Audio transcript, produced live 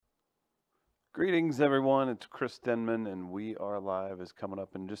Greetings, everyone. It's Chris Denman, and We Are Live is coming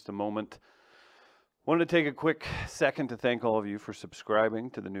up in just a moment. Wanted to take a quick second to thank all of you for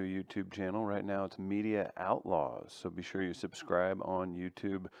subscribing to the new YouTube channel. Right now, it's Media Outlaws, so be sure you subscribe on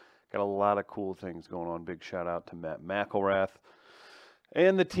YouTube. Got a lot of cool things going on. Big shout out to Matt McElrath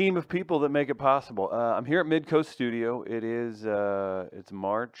and the team of people that make it possible. I'm here at Midcoast Studio. It's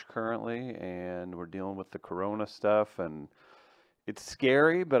March currently, and we're dealing with the Corona stuff, and it's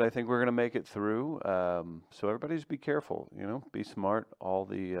scary, but I think we're going to make it through. So everybody just be careful, be smart, all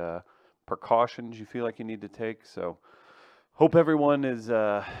the precautions you feel like you need to take. So hope everyone is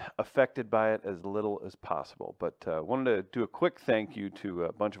affected by it as little as possible. But wanted to do a quick thank you to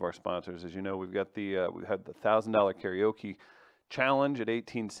a bunch of our sponsors. As you know, we've had the $1,000 karaoke challenge at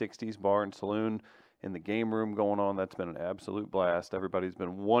 1860s Bar and Saloon in the game room going on. That's been an absolute blast. Everybody's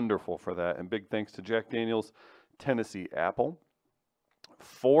been wonderful for that. And big thanks to Jack Daniel's Tennessee Apple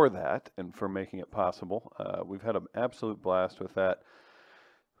for that and for making it possible. We've had an absolute blast with that.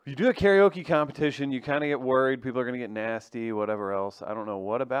 If you do a karaoke competition, you kind of get worried people are going to get nasty, whatever else. I don't know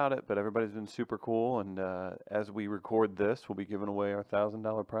what about it, but everybody's been super cool. And as we record this, we'll be giving away our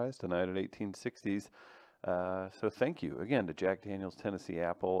 $1,000 prize tonight at 1860s. So thank you again to Jack Daniel's Tennessee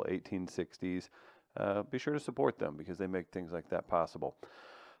Apple, 1860s. Be sure to support them because they make things like that possible.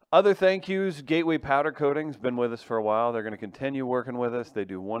 Other thank yous, Gateway Powder Coating's been with us for a while. They're going to continue working with us. They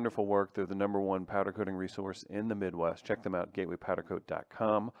do wonderful work. They're the #1 powder coating resource in the Midwest. Check them out,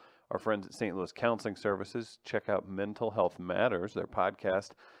 gatewaypowdercoat.com. Our friends at St. Louis Counseling Services, check out Mental Health Matters, their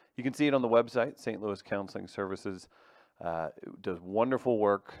podcast. You can see it on the website. St. Louis Counseling Services does wonderful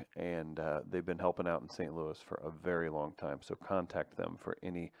work, and they've been helping out in St. Louis for a very long time. So contact them for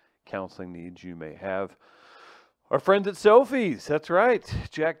any counseling needs you may have. Our friends at Sophie's, that's right.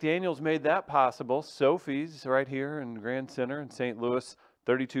 Jack Daniels made that possible. Sophie's right here in Grand Center in St. Louis,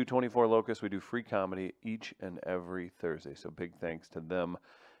 3224 Locust. We do free comedy each and every Thursday. So big thanks to them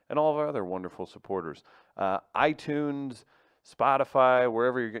and all of our other wonderful supporters. iTunes, Spotify,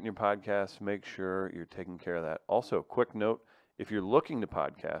 wherever you're getting your podcasts, make sure you're taking care of that. Also, quick note, if you're looking to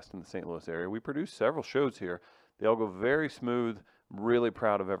podcast in the St. Louis area, we produce several shows here. They all go very smooth. Really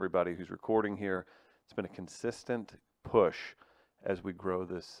proud of everybody who's recording here. It's been a consistent push as we grow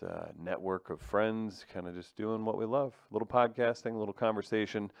this network of friends, kind of just doing what we love. A little podcasting, a little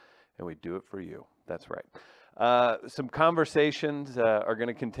conversation, and we do it for you. That's right. Some conversations are going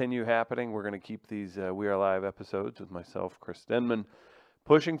to continue happening. We're going to keep these We Are Live episodes with myself, Chris Denman,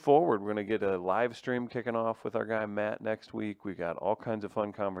 pushing forward. We're going to get a live stream kicking off with our guy Matt next week. We got all kinds of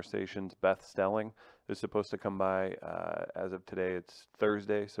fun conversations. Beth Stelling is supposed to come by. As of today, it's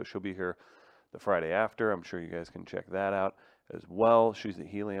Thursday, so she'll be here the Friday after. I'm sure you guys can check that out as well. She's at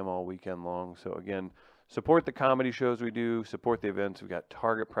Helium all weekend long. So again, support the comedy shows we do, support the events. We've got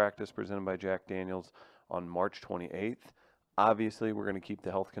Target Practice presented by Jack Daniels on March 28th. Obviously, we're going to keep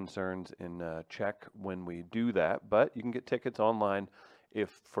the health concerns in check when we do that, but you can get tickets online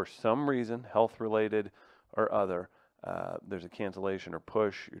if for some reason, health related or other, there's a cancellation or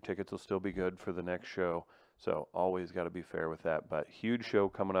push, your tickets will still be good for the next show. So always got to be fair with that. But huge show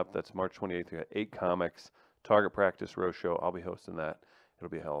coming up. That's March 28th. We got 8 comics, Target Practice Row Show. I'll be hosting that.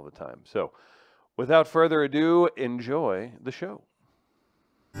 It'll be a hell of a time. So without further ado, enjoy the show.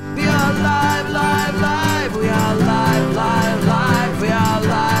 We are live, live, live. We are live, live, live. We are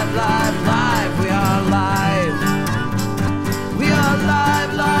live, live, live. We are live. We are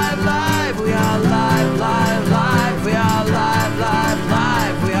live, live, live. We are live, live, live. We are live, live,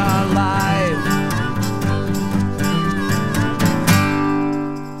 live. We are live.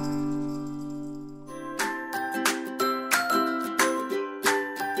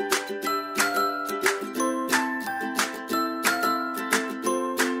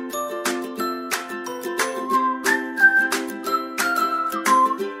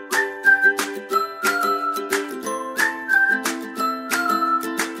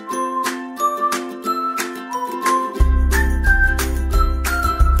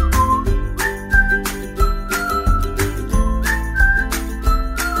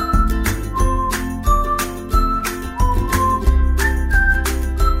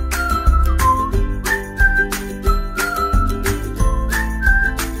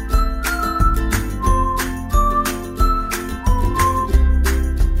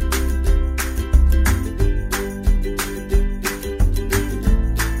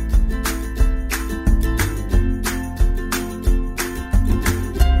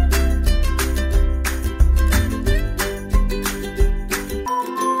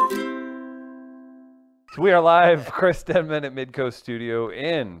 So we are live, Chris Denman at Midcoast Studio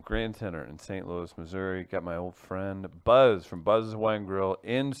in Grand Center in St. Louis, Missouri. Got my old friend Buzz from Buzz's Wine Grill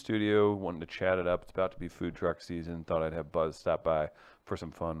in studio, wanting to chat it up. It's about to be food truck season. Thought I'd have Buzz stop by for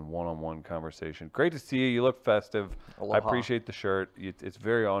some fun one-on-one conversation. Great to see you. You look festive. Aloha. I appreciate the shirt. It's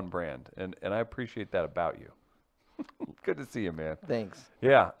very on brand, and I appreciate that about you. Good to see you, man. Thanks.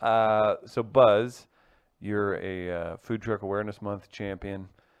 Yeah. So Buzz, you're a Food Truck Awareness Month champion.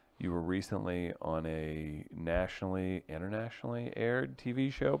 You were recently on a internationally aired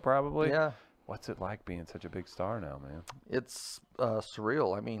TV show, probably. Yeah. What's it like being such a big star now, man? It's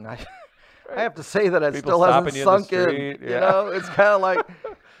surreal. I mean, I have to say that it People still stopping hasn't you in the sunk in. street, You yeah. know, it's kind of like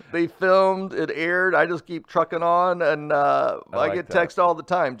they filmed, it aired. I just keep trucking on, and I like get that. text all the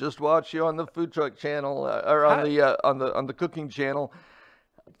time. Just watch you on the food truck channel or on the cooking channel.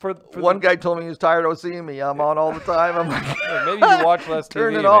 For One guy told me he was tired of seeing me. I'm on all the time. I'm like, maybe you watch less TV.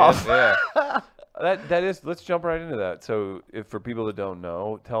 Turn it man. off. Yeah. That is. Let's jump right into that. So, if for people that don't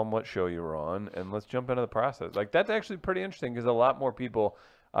know, tell them what show you were on, and let's jump into the process. Like that's actually pretty interesting because a lot more people,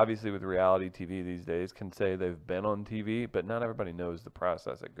 obviously with reality TV these days, can say they've been on TV, but not everybody knows the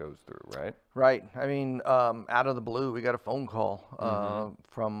process it goes through, right? Right. I mean, out of the blue, we got a phone call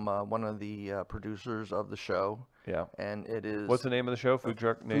from one of the producers of the show. Yeah. And it is What's the name of the show? Food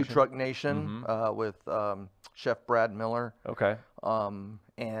Truck Nation. Food Truck Nation with Chef Brad Miller. Okay.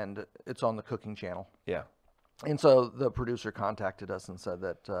 And it's on the cooking channel. Yeah. And so the producer contacted us and said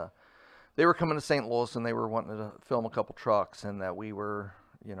that they were coming to St. Louis and they were wanting to film a couple trucks, and that we were,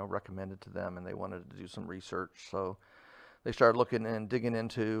 recommended to them, and they wanted to do some research. So they started looking and digging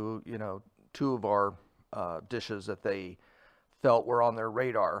into, two of our dishes that they felt were on their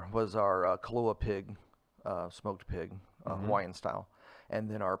radar was our Kalua pig, smoked pig, Hawaiian style, and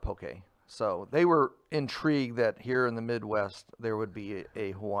then our poke. So they were intrigued that here in the Midwest there would be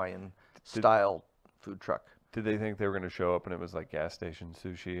a Hawaiian style food truck. Did they think they were going to show up and it was like gas station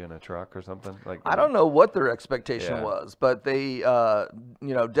sushi in a truck or something? Like I don't know what their expectation Yeah. was, but they,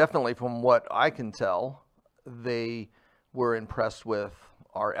 definitely from what I can tell, they were impressed with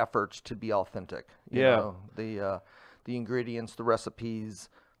our efforts to be authentic. You Yeah. know, the ingredients, the recipes,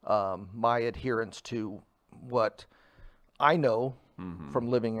 my adherence to what I know from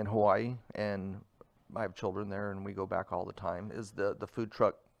living in Hawaii, and I have children there, and we go back all the time, is the food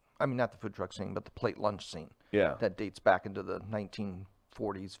truck. I mean, not the food truck scene, but the plate lunch scene. Yeah. That dates back into the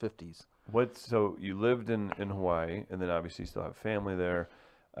 1940s, 50s. So you lived in Hawaii, and then obviously you still have family there.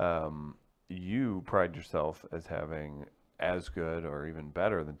 You pride yourself as having as good or even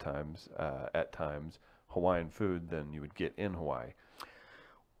better than at times Hawaiian food than you would get in Hawaii.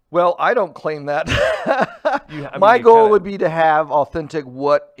 Well, I don't claim that. I My mean, you goal kinda- would be to have authentic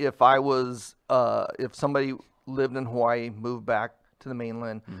what if I was, if somebody lived in Hawaii, moved back to the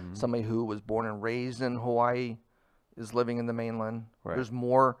mainland, somebody who was born and raised in Hawaii is living in the mainland. Right. There's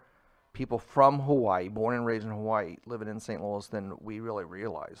more people from Hawaii, born and raised in Hawaii, living in St. Louis than we really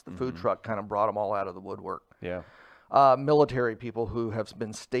realized. The food truck kind of brought them all out of the woodwork. Yeah. Military people who have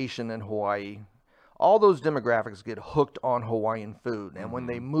been stationed in Hawaii, all those demographics get hooked on Hawaiian food. And when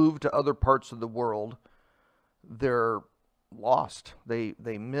they move to other parts of the world, they're lost. They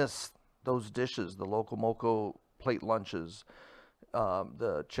miss those dishes, the local moco plate lunches,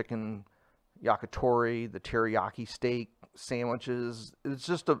 the chicken yakitori, the teriyaki steak sandwiches. It's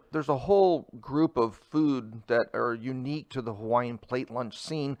just there's a whole group of food that are unique to the Hawaiian plate lunch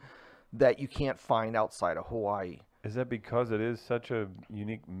scene that you can't find outside of Hawaii. Is that because it is such a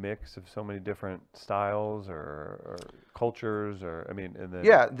unique mix of so many different styles or cultures, or I mean, and then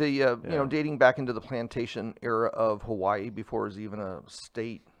Yeah, dating back into the plantation era of Hawaii before it was even a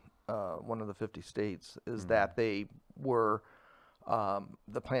state, one of the 50 states, is that they were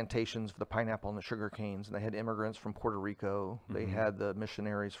the plantations for the pineapple and the sugar canes, and they had immigrants from Puerto Rico. They had the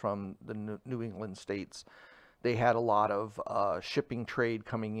missionaries from the New England states. They had a lot of shipping trade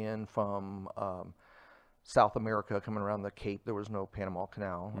coming in from South America, coming around the Cape. There was no Panama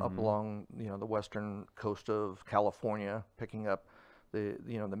Canal. Up along the western coast of California, picking up the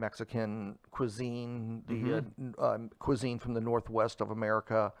Mexican cuisine, the cuisine from the northwest of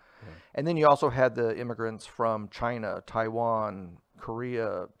America. And then you also had the immigrants from China, Taiwan,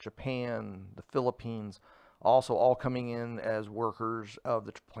 Korea, Japan, the Philippines, also all coming in as workers of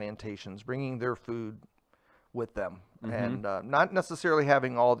the plantations, bringing their food with them, and not necessarily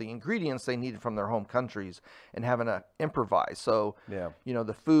having all the ingredients they needed from their home countries, and having to improvise. So,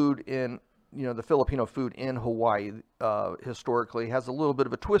 the food in, the Filipino food in Hawaii historically has a little bit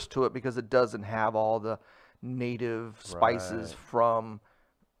of a twist to it because it doesn't have all the native spices Right. from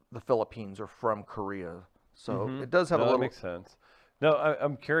the Philippines or from Korea. So it does have No, a that little. makes sense. No,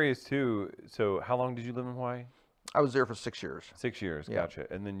 I'm curious too. So how long did you live in Hawaii? I was there for 6 years. 6 years, Yeah. gotcha.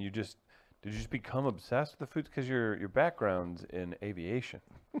 And then did you just become obsessed with the foods because your background's in aviation?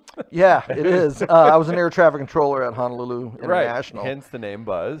 Yeah, it is. I was an air traffic controller at Honolulu International. Right. Hence the name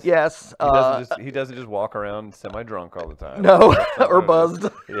Buzz. Yes. He doesn't just walk around semi-drunk all the time. No, That's not or what it is.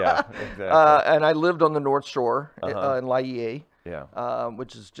 buzzed. Yeah, exactly. And I lived on the North Shore Uh-huh. in Laie, Yeah.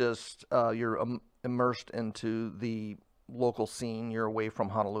 which is just you're immersed into the local scene. You're away from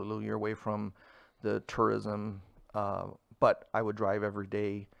Honolulu. You're away from the tourism. But I would drive every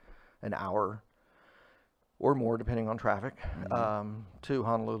day an hour or more, depending on traffic, to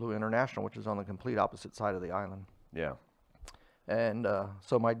Honolulu International, which is on the complete opposite side of the island. Yeah. And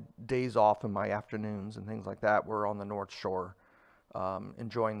so my days off and my afternoons and things like that were on the North Shore,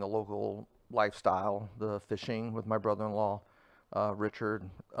 enjoying the local lifestyle, the fishing with my brother-in-law, Richard,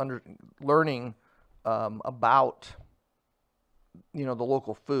 learning about, the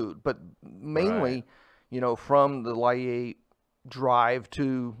local food, but mainly, Right. From the Laie drive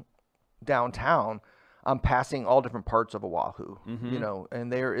to downtown, I'm passing all different parts of Oahu,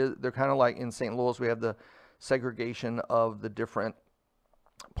 and they're kind of like in St. Louis, we have the segregation of the different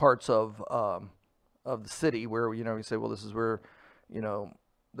parts of the city where, you say, well, this is where,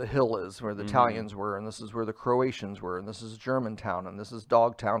 the hill is, where the Italians were, and this is where the Croatians were, and this is Germantown, and this is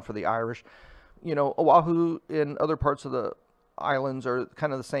Dogtown for the Irish. Oahu and other parts of the islands are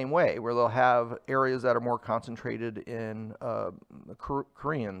kind of the same way, where they'll have areas that are more concentrated in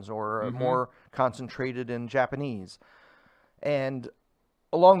Koreans or more concentrated in Japanese. And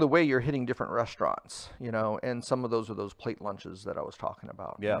along the way, you're hitting different restaurants, and some of those are those plate lunches that I was talking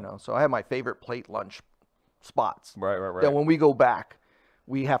about. Yeah. So I have my favorite plate lunch spots. Right. That when we go back,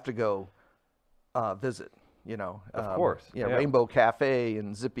 we have to go visit, Of course. Yeah, Yeah. Rainbow Cafe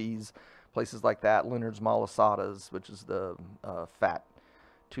and Zippy's, places like that. Leonard's Malasadas, which is the Fat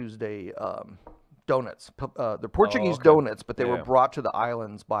Tuesday donuts. They're Portuguese okay. donuts, but they were Yeah. brought to the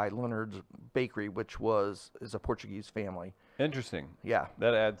islands by Leonard's Bakery, which is a Portuguese family. Interesting. Yeah.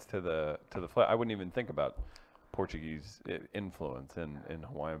 That adds to the flavor. I wouldn't even think about Portuguese influence in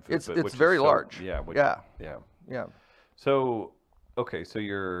Hawaiian food. It's which is very so- large. Yeah. Yeah. Yeah. So, okay, so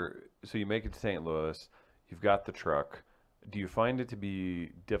you make it to St. Louis. You've got the truck. Do you find it to be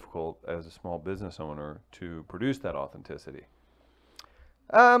difficult as a small business owner to produce that authenticity?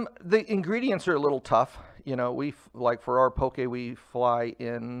 The ingredients are a little tough. Like for our poke, we fly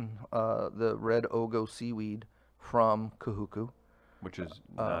in the red ogo seaweed from Kahuku. Which is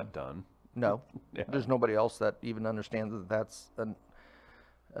not done. No, Yeah. there's nobody else that even understands that that's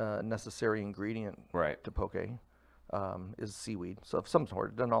a necessary ingredient Right. to poke, is seaweed. So of some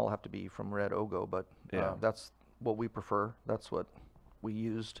sort. It doesn't all have to be from red ogo, but Yeah. that's what we prefer. That's what we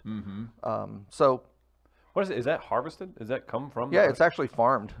used. Mm-hmm. So What is it? Is that harvested? Does that come from? yeah, the- it's actually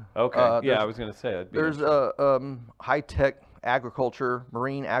farmed. Okay. Yeah, there's- I was going to say. that'd be There's a high-tech agriculture,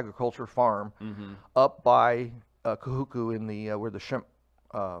 marine agriculture farm Mm-hmm. up by Kahuku in the where the shrimp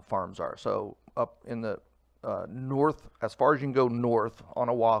farms are. So up in the north, as far as you can go north on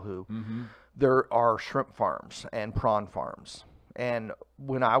Oahu, Mm-hmm. there are shrimp farms and prawn farms. And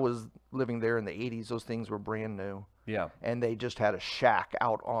when I was living there in the 80s, those things were brand new. Yeah. And they just had a shack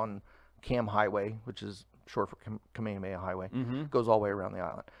out on Cam Highway, which is short for Kamehameha Highway. Mm-hmm. Goes all the way around the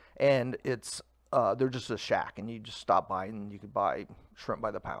island. And it's they're just a shack, and you just stop by and you could buy shrimp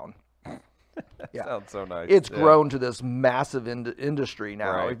by the pound. Yeah. Sounds so nice. It's Yeah. grown to this massive industry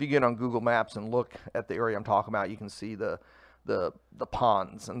now. Right. If you get on Google Maps and look at the area I'm talking about, you can see the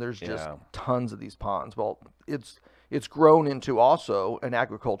ponds, and there's just Yeah. tons of these ponds. Well, it's grown into also an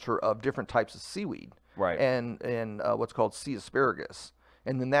agriculture of different types of seaweed, Right. and what's called sea asparagus,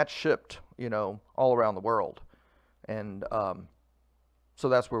 and then that's shipped, all around the world, and so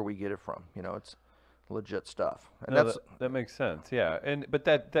that's where we get it from. It's legit stuff, and No, that's that makes sense. Yeah, but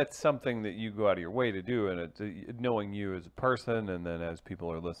that's something that you go out of your way to do, and it's knowing you as a person, and then as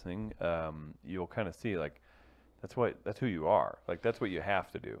people are listening, you'll kind of see like that's who you are. Like that's what you have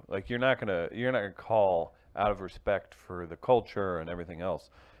to do. Like you're not gonna call out of respect for the culture and everything else.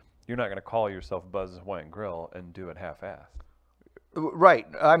 You're not gonna call yourself Buzz's Hawaiian Grill and do it half-assed. right.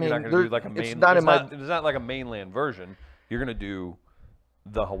 I mean, You're not gonna do like a it's main. not in my. It's not like a mainland version. You're gonna do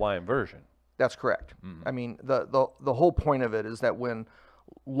the Hawaiian version. That's correct. Mm. I mean, the whole point of it is that when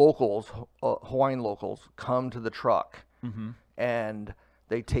locals, Hawaiian locals, come to the truck Mm-hmm. and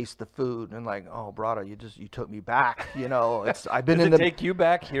they taste the food and like, oh, brother, you took me back. I've been Does in it the. take you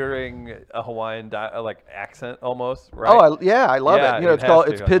back hearing a Hawaiian like accent almost? Right. Oh, I love Yeah, it. it It's called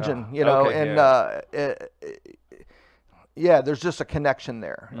has it's to. pigeon. Okay, and yeah, there's just a connection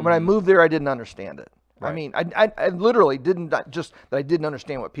there. And when I moved there, I didn't understand it. I Right. mean, I literally didn't not just that I didn't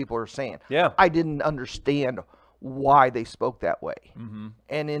understand what people were saying. Yeah. I didn't understand why they spoke that way. Mm-hmm.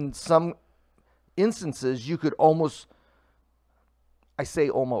 And in some instances, you could almost, I say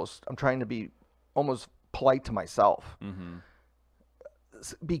almost, I'm trying to be almost polite to myself, Mm-hmm.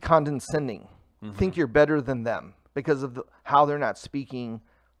 be condescending, think you're better than them because of how they're not speaking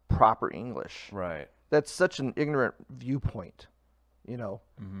proper English. Right. That's such an ignorant viewpoint, you know.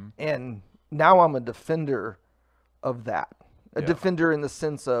 Mm-hmm. And now I'm a defender of that. A Yeah. defender in the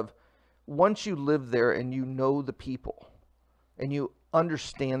sense of once you live there and you know the people and you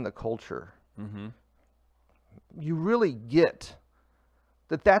understand the culture, Mm-hmm. you really get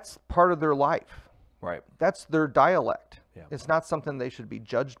that that's part of their life. Right. That's their dialect. Yeah. It's not something they should be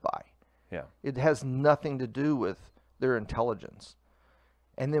judged by. Yeah. It has nothing to do with their intelligence.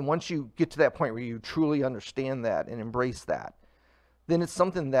 And then once you get to that point where you truly understand that and embrace that, then it's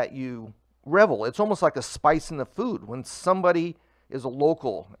something that you revel. It's almost like a spice in the food. When somebody is a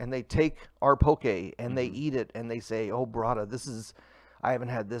local and they take our poke and they eat it and they say, "Oh, brother, I haven't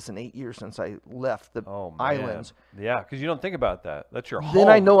had this in 8 years since I left the Oh, man. islands." Yeah, because you don't think about that. That's your home. Then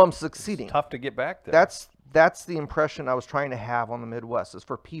I know I'm succeeding. It's tough to get back there. That's the impression I was trying to have on the Midwest, is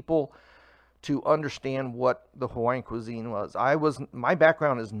for people to understand what the Hawaiian cuisine was. My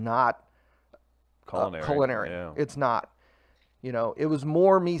background is not culinary. Yeah. It's not. You know, it was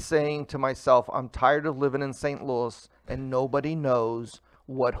more me saying to myself, I'm tired of living in St. Louis and nobody knows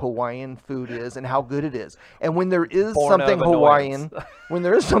what Hawaiian food is and how good it is. And when there is Born out something of Hawaiian, annoyance. when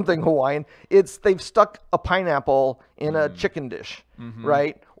there is something Hawaiian, they've stuck a pineapple in a chicken dish,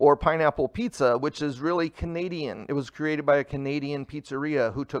 right? Or pineapple pizza, which is really Canadian. It was created by a Canadian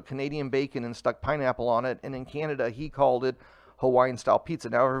pizzeria who took Canadian bacon and stuck pineapple on it. And in Canada, he called it Hawaiian style pizza.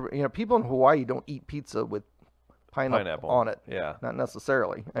 Now, you know, people in Hawaii don't eat pizza with pineapple on it. Yeah. Not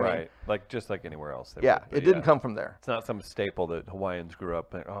necessarily. I Right. mean, like just like anywhere else. yeah, it didn't come from there. It's not some staple that Hawaiians grew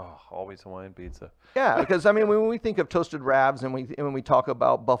up in. Oh, always Hawaiian pizza. Yeah, because I mean, when we think of toasted ravs and when we talk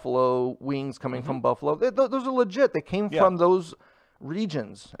about buffalo wings coming from Buffalo, those are legit. They came Yeah. from those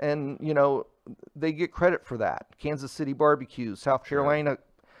regions, and you know they get credit for that. Kansas City barbecue, South Carolina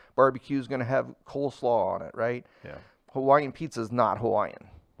barbecue is going to have coleslaw on it, right? Yeah. Hawaiian pizza is not Hawaiian,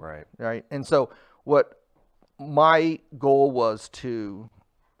 Right. right? And so what my goal was to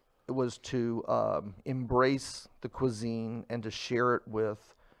embrace the cuisine and to share it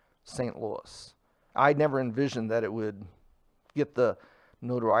with St. Louis. I never envisioned that it would get the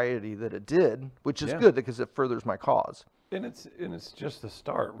notoriety that it did, which is Yeah. good because it furthers my cause. And it's just the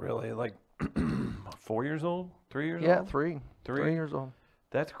start, really. Like 4 years old, 3 years Yeah, old. three years old.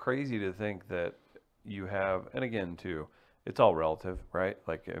 That's crazy to think that you have, and again, too, it's all relative, right?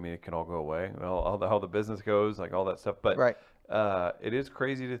 Like, I mean, it can all go away, well, how the business goes, like all that stuff. But Right. it is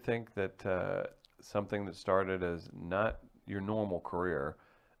crazy to think that something that started as not your normal career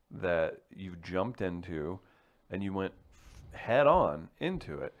that you jumped into and you went head on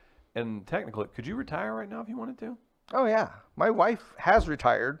into it. And technically, could you retire right now if you wanted to? Oh yeah, my wife has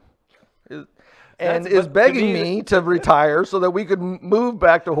retired, and That's- is but to begging me- me to retire so that we could move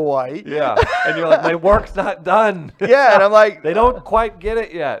back to Hawaii. Yeah. And you're like, my work's not done. Yeah, and I'm like, They don't quite get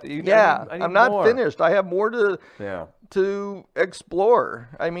it yet. yeah, I need I'm not more. finished. I have more Yeah. to explore.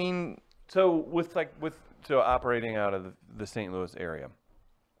 I mean, So so operating out of the St. Louis area,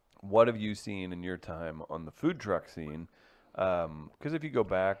 what have you seen in your time on the food truck scene? Because if you go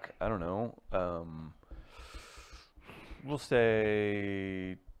back, I don't know, we'll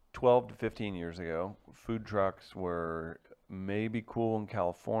say 12 to 15 years ago, food trucks were maybe cool in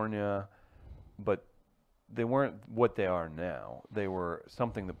California, but they weren't what they are now. They were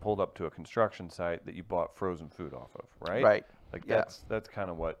something that pulled up to a construction site that you bought frozen food off of, right? Right. Like Yeah. that's kind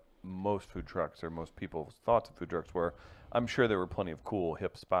of what most food trucks or most people's thoughts of food trucks were. I'm sure there were plenty of cool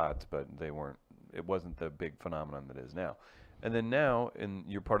hip spots, but it wasn't the big phenomenon that it is now. And then now,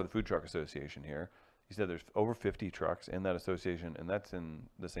 you're part of the Food Truck Association here. You said there's over 50 trucks in that association, and that's in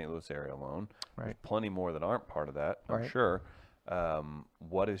the St. Louis area alone. There's Right. plenty more that aren't part of that, I'm Right. sure.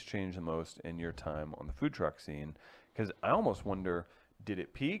 What has changed the most in your time on the food truck scene? Because I almost wonder, did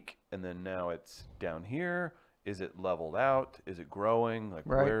it peak and then now it's down here? Is it leveled out? Is it growing? Like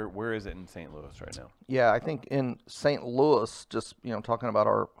Right. where is it in St. Louis right now? yeah, I think in St. Louis, just talking about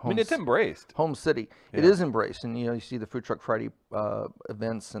our I home, mean, it's embraced. home city, it Yeah. is embraced, and you see the Food Truck Friday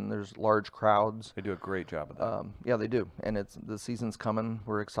events, and there's large crowds. They do a great job of that. Yeah, they do, and the season's coming.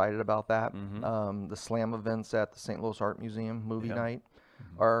 We're excited about that. The slam events at the St. Louis Art Museum movie Yeah. night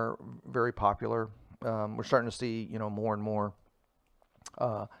are very popular. We're starting to see more and more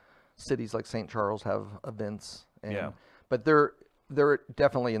cities like St. Charles have events. And, Yeah. but they're they're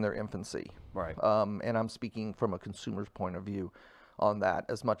definitely in their infancy. Right. And I'm speaking from a consumer's point of view on that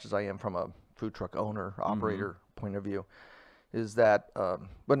as much as I am from a food truck owner, operator point of view, is that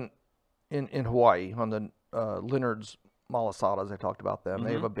but in Hawaii, on the Leonard's Malasadas, I talked about them.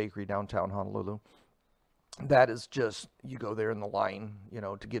 They have a bakery downtown Honolulu. That is just, you go there in the line,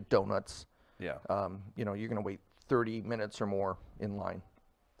 to get donuts. Yeah. You're going to wait 30 minutes or more in line.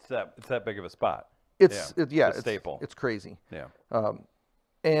 It's that big of a spot. It's a staple. It's crazy. Yeah.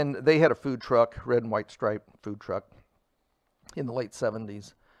 And they had a food truck, red and white stripe food truck, in the late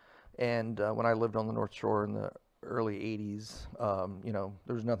 70s. And when I lived on the North Shore in the early 80s,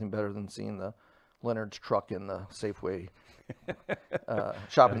 there was nothing better than seeing the Leonard's truck in the Safeway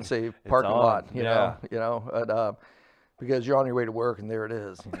Shop and Save parking lot, you know, because you're on your way to work and there it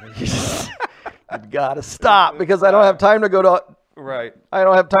is. You got to stop because I don't have time to go to Right. I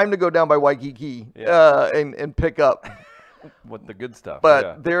don't have time to go down by Waikiki and pick up. With the good stuff.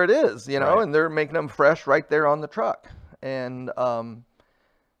 But there it is, Right. and they're making them fresh right there on the truck. And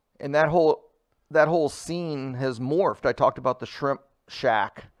that whole scene has morphed. I talked about the shrimp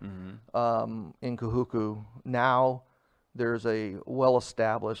shack in Kahuku. Now there's a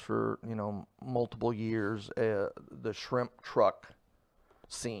well-established for, multiple years, the shrimp truck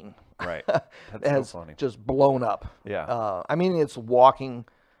scene. Right. That's so funny. Just blown up. Yeah. I mean, it's walking.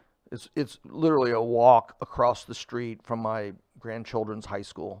 It's literally a walk across the street from my grandchildren's high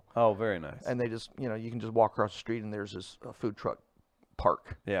school. Oh, very nice. And they just, you can just walk across the street and there's this food truck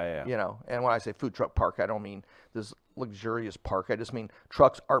park. Yeah. And when I say food truck park, I don't mean this luxurious park. I just mean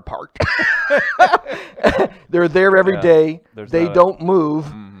trucks are parked. They're there every day. They don't move.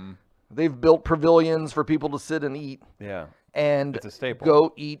 Mm-hmm. They've built pavilions for people to sit and eat. Yeah. And it's a staple.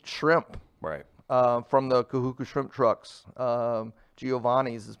 Go eat shrimp. Right. From the Kahuku shrimp trucks.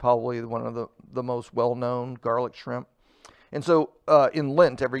 Giovanni's is probably one of the most well-known garlic shrimp. And so in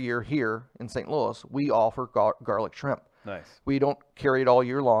Lent every year here in St. Louis, we offer garlic shrimp. Nice. We don't carry it all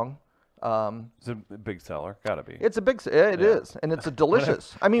year long. It's a big seller. Gotta be. It's a big, it is. And it's a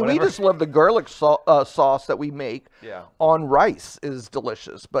delicious. I mean, we just love the garlic sauce that we make on rice is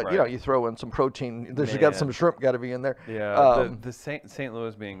delicious. But, Right. You throw in some protein. There's got some shrimp got to be in there. Yeah. The St.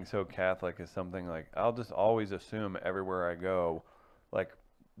 Louis being so Catholic is something like, I'll just always assume everywhere I go, like,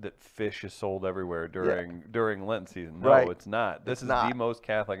 that fish is sold everywhere during Lent season. No, Right. it's not. This is the most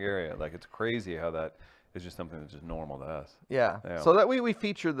Catholic area. Like, it's crazy how that is just something that's just normal to us. Yeah. So that we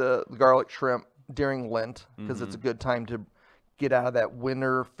feature the garlic shrimp during Lent because it's a good time to get out of that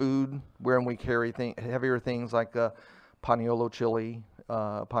winter food when we carry heavier things like paniolo chili.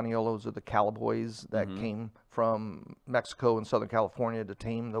 Paniolos are the cowboys that came from Mexico and Southern California to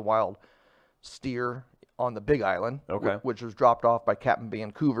tame the wild steer on the Big Island, which was dropped off by Captain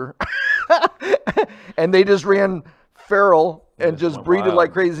Vancouver. And they just ran feral and just breeded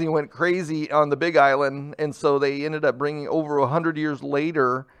like crazy and went crazy on the Big Island. And so they ended up bringing over 100 years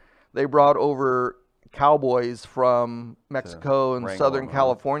later, they brought over cowboys from Mexico and Southern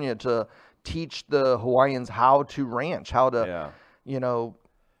California to teach the Hawaiians how to ranch, how to,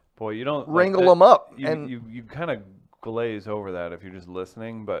 Boy, you don't wrangle them up. You kind of glaze over that if you're just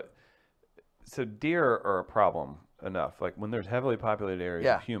listening, but so deer are a problem enough. Like when there's heavily populated areas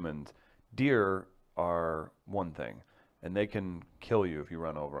of humans, deer are one thing, and they can kill you if you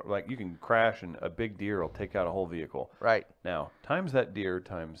run over. Like you can crash, and a big deer will take out a whole vehicle. Right. Now, times that deer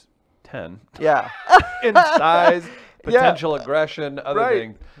times 10. Yeah. In size, potential aggression, other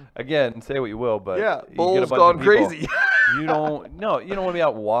things. Again, say what you will, but you bulls get a bunch gone of people, crazy. you don't want to be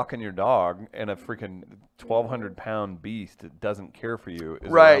out walking your dog and a freaking 1,200-pound beast that doesn't care for you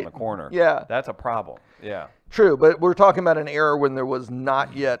is around the corner. Yeah. That's a problem. Yeah. True, but we're talking about an era when there was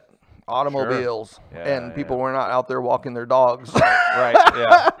not yet automobiles and people were not out there walking their dogs. Right.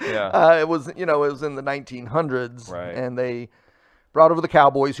 Yeah. It was in the 1900s, Right. and they brought over the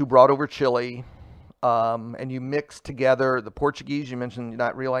cowboys who brought over chili, and you mix together the Portuguese. You mentioned, you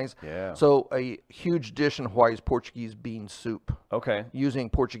not realize. Yeah. So a huge dish in Hawaii is Portuguese bean soup. Okay. Using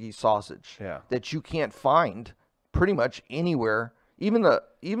Portuguese sausage. Yeah. That you can't find pretty much anywhere. Even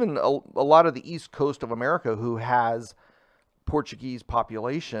a lot of the East Coast of America who has Portuguese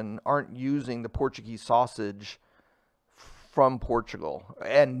population aren't using the Portuguese sausage from Portugal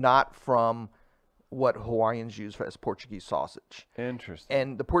and not from what Hawaiians use as Portuguese sausage. Interesting.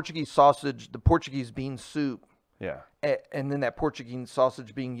 And the Portuguese sausage, the Portuguese bean soup, Yeah. and then that Portuguese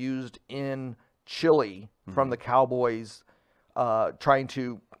sausage being used in chili from the cowboys, trying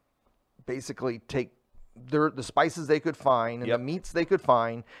to basically take the spices they could find and the meats they could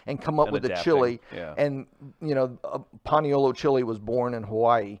find and come up with the chili. Yeah. And, Paniolo chili was born in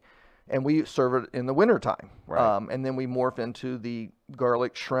Hawaii. and we serve it in the wintertime. Right. And then we morph into the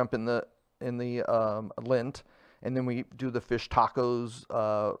garlic shrimp in the Lent, and then we do the fish tacos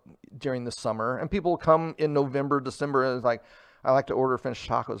during the summer. And people come in November, December, and it's like, I like to order fish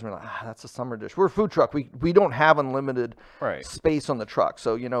tacos. And we're like, that's a summer dish. We're a food truck. We don't have unlimited Right. space on the truck.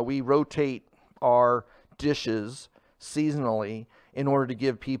 So, we rotate our dishes seasonally in order to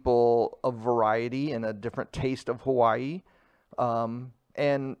give people a variety and a different taste of Hawaii.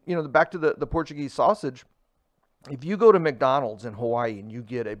 And, back to the Portuguese sausage, if you go to McDonald's in Hawaii and you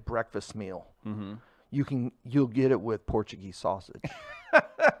get a breakfast meal, you'll get it with Portuguese sausage.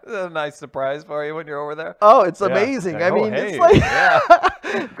 A nice surprise for you when you're over there. Oh, it's Yeah. amazing. Like, I oh, mean, hey, it's like yeah.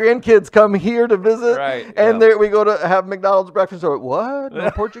 grandkids come here to visit, Right, and yeah. there we go to have McDonald's breakfast. Or what? No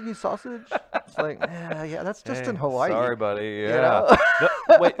Portuguese sausage? It's like, yeah, that's just in Hey, Hawaii. Sorry, buddy. Yeah. know?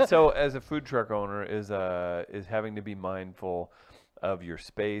 No, wait. So, as a food truck owner, is having to be mindful of your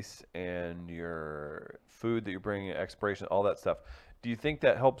space and your food that you're bringing, expiration, all that stuff. Do you think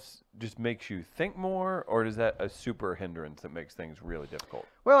that helps, just makes you think more, or is that a super hindrance that makes things really difficult?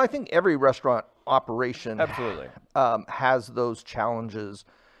 Well, I think every restaurant operation Absolutely. has those challenges.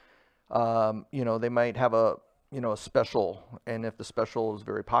 They might have a special, and if the special is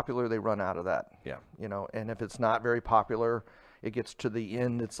very popular, they run out of that. Yeah. And if it's not very popular, it gets to the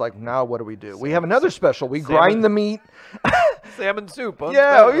end. It's like, now what do we do? We have another special. We grind the meat. Salmon soup.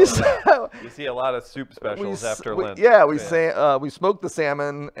 Yeah, special. You see a lot of soup specials after Lent. we smoked the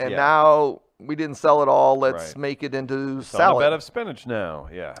salmon, and Yeah. now we didn't sell it all. Let's Right. make it into It's on a salad. bed of spinach now.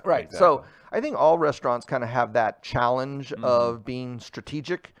 Yeah. Right. Exactly. So I think all restaurants kind of have that challenge of being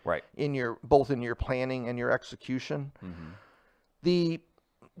strategic Right. in both in your planning and your execution. Mm-hmm. The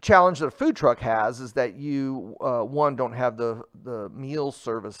challenge that a food truck has is that you don't have the meal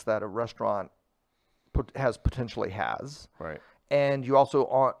service that a restaurant potentially has. Right. And you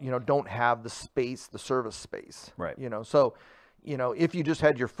also don't have the space, the service space. Right. So if you just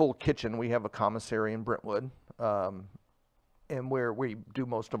had your full kitchen, we have a commissary in Brentwood, and where we do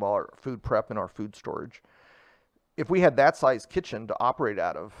most of our food prep and our food storage. If we had that size kitchen to operate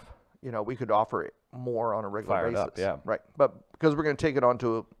out of, we could offer it more on a regular Fire it basis. up, yeah. Right. But because we're going to take it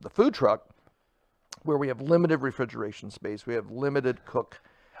onto the food truck, where we have limited refrigeration space, we have limited cook,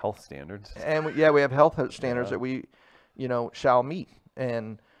 Health standards. and we have health standards that we, shall meet.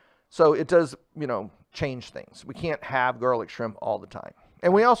 And so it does, change things. We can't have garlic shrimp all the time.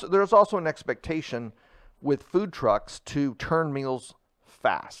 And there's also an expectation with food trucks to turn meals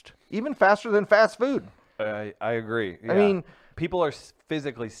fast, even faster than fast food. I agree. I yeah. mean, people are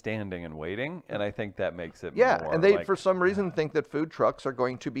physically standing and waiting, and I think that makes it yeah, more and they like, for some reason think that food trucks are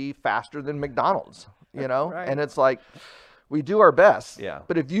going to be faster than McDonald's, Right. And it's like, we do our best. Yeah.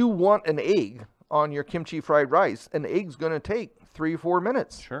 But if you want an egg on your kimchi fried rice, an egg's going to take 3-4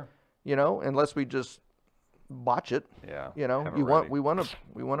 minutes. Sure. Unless we just botch it. Yeah. have it we ready.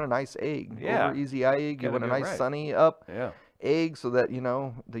 want a nice egg. Yeah. Over easy egg. You Gotta want a do it nice right. sunny up Yeah. egg so that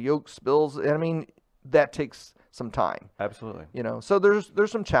the yolk spills. And I mean, that takes some time. Absolutely. So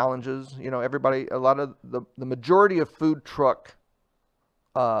there's some challenges. A lot of the majority of food truck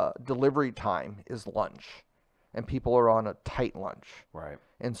delivery time is lunch, and people are on a tight lunch. Right.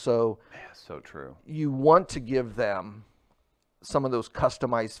 And so Yeah, so true. you want to give them some of those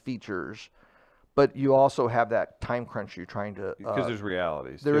customized features, but you also have that time crunch you're trying to. Because there's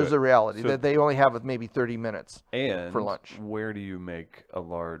realities. There to is it. a reality So- that they only have maybe 30 minutes. And for lunch. where do you make a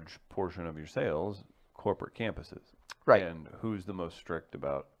large portion of your sales? Corporate campuses. Right. And who's the most strict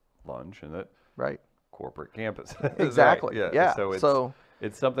about lunch? And that Right. corporate campus. Exactly. Right. Yeah. So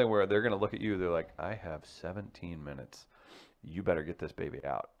it's something where they're going to look at you. They're like, I have 17 minutes. You better get this baby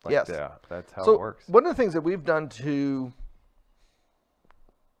out. Like, Yes. Yeah. That's how So it works. one of the things that we've done to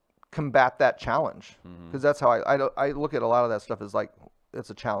combat that challenge, because that's how I look at a lot of that stuff, is like, it's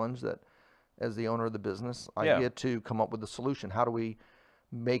a challenge that as the owner of the business, I Yeah. get to come up with a solution. How do we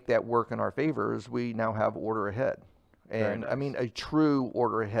make that work in our favor? Is we now have order ahead. Very And I nice. mean, a true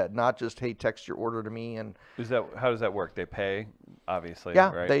order ahead, not just, hey, text your order to me. And How does that work? They pay, obviously. yeah,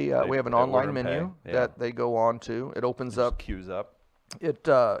 Right? we have an they order online and menu pay. Yeah. that they go on to. It opens Just up. queues up. It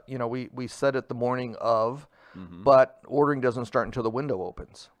we set it the morning of, Mm-hmm. but ordering doesn't start until the window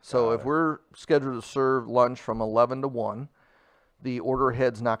opens. So if we're scheduled to serve lunch from 11 to 1, the order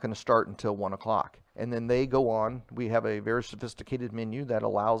ahead's not going to start until 1 o'clock. And then they go on. We have a very sophisticated menu that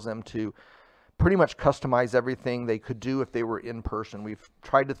allows them to pretty much customize everything they could do if they were in person. We've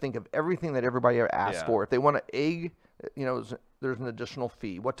tried to think of everything that everybody asked Yeah. for. If they want an egg, there's an additional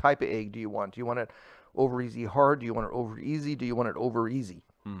fee. What type of egg do you want? Do you want it over easy hard? Do you want it over easy? Do you want it over easy?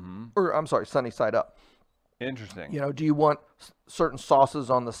 Mm-hmm. Or I'm sorry, sunny side up. Interesting. You know, do you want certain sauces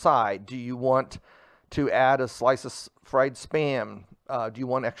on the side? Do you want to add a slice of fried Spam? Do you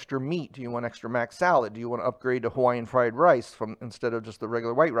want extra meat? Do you want extra mac salad? Do you want to upgrade to Hawaiian fried rice instead of just the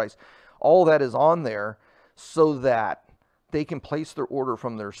regular white rice? All that is on there so that they can place their order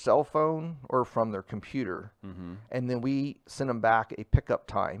from their cell phone or from their computer. And then we send them back a pickup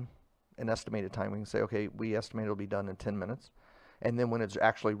time, an estimated time. We can say, okay, we estimate it'll be done in 10 minutes. And then when it's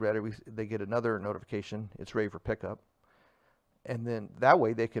actually ready, they get another notification. It's ready for pickup. And then that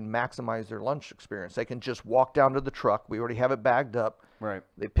way they can maximize their lunch experience. They can just walk down to the truck. We already have it bagged up. Right.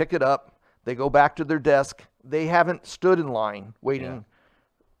 They pick it up. They go back to their desk. They haven't stood in line waiting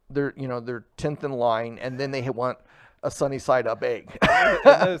their 10th in line, and then they want a sunny side up egg.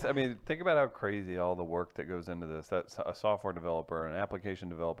 I mean, think about how crazy all the work that goes into this. That a software developer, an application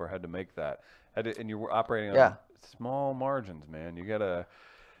developer had to make that. And you were operating on small margins, man. You got to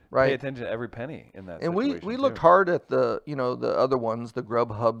pay attention to every penny in that And situation, we looked hard at the other ones, the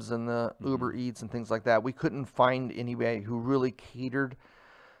Grubhubs and the Uber Eats and things like that. We couldn't find anybody who really catered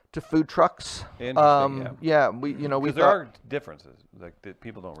to food trucks. Interesting, we Because there are differences that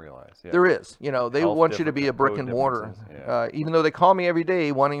people don't realize. Yeah. There is. They Health want you to be a brick and mortar. Even though they call me every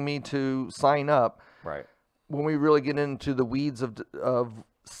day wanting me to sign up. Right. When we really get into the weeds of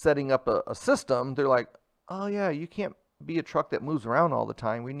setting up a system, they're like, oh yeah, you can't be a truck that moves around all the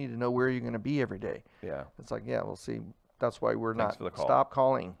time. We need to know where you're going to be every day. Yeah. It's like, yeah, we'll see. That's why we're Thanks for the not. call. Stop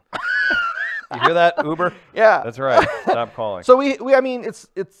calling. You hear that, Uber? Yeah. That's right. Stop calling. So we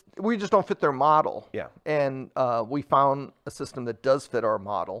just don't fit their model. Yeah. And we found a system that does fit our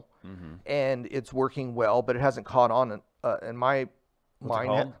model, and it's working well, but it hasn't caught on in my What's it mind.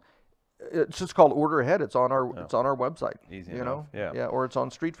 called? It's just called Order Ahead. It's on our website. Easy you enough. know, Yeah. or it's on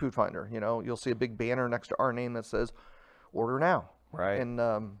Street Food Finder. You'll see a big banner next to our name that says "Order Now." Right. And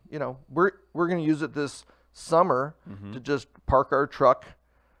we're going to use it this summer to just park our truck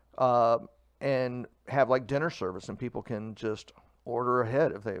and have like dinner service, and people can just order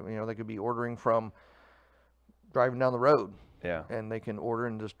ahead if they could be ordering from driving down the road. Yeah. And they can order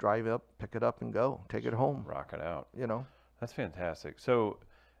and just drive up, pick it up, and go take it home. Rock it out. That's fantastic. So,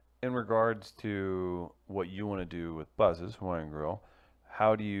 in regards to what you want to do with Buzz's Hawaiian Grill,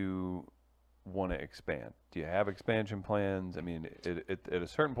 how do you want to expand? Do you have expansion plans? I mean, at a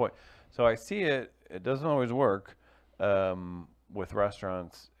certain point, so I see it doesn't always work with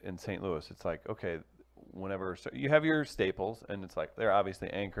restaurants in St. Louis. It's like, okay, so you have your staples, and it's like they're obviously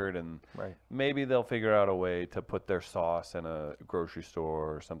anchored, and maybe they'll figure out a way to put their sauce in a grocery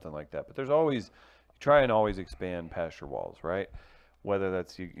store or something like that. But there's always, try and always expand past your walls, right? Whether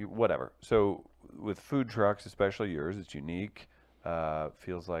that's whatever. So with food trucks, especially yours, it's unique.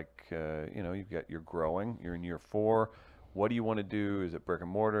 Feels like you're growing. You're in year 4. What do you want to do? Is it brick and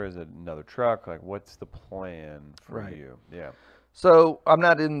mortar? Is it another truck? Like, what's the plan for you? Yeah. So I'm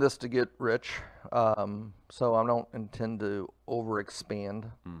not in this to get rich. So I don't intend to over expand.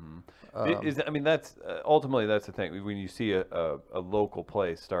 That's ultimately that's the thing. When you see a local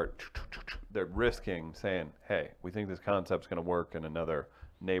place start, they're risking saying, "Hey, we think this concept's going to work in another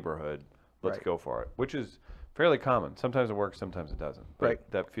neighborhood. Let's go for it," which is fairly common. Sometimes it works, sometimes it doesn't.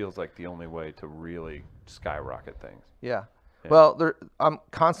 But that feels like the only way to really skyrocket things. Yeah. Well, I'm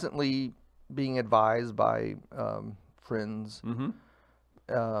constantly being advised by friends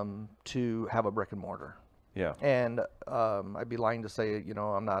to have a brick and mortar. Yeah. And I'd be lying to say,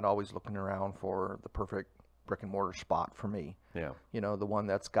 I'm not always looking around for the perfect brick and mortar spot for me. Yeah. The one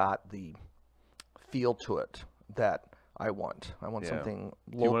that's got the feel to it that I want. I want something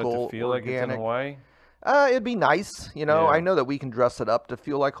local, Do you want it to feel organic. like it's in Hawaii? It'd be nice, I know that we can dress it up to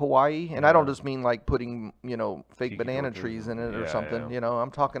feel like Hawaii, and I don't just mean like putting, fake Tiki banana torches trees in it or yeah, something. yeah.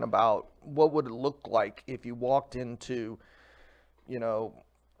 I'm talking about what would it look like if you walked into, a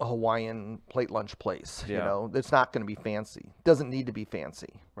Hawaiian plate lunch place. Yeah. It's not going to be fancy. Doesn't need to be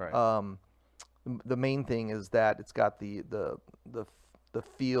fancy. Right. The main thing is that it's got the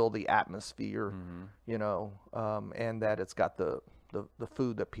feel, the atmosphere, and that it's got the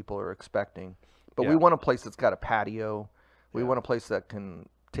food that people are expecting. But we want a place that's got a patio. We want a place that can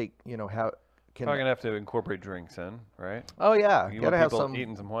take, Probably gonna have to incorporate drinks in, right? Oh yeah, You gotta want have people some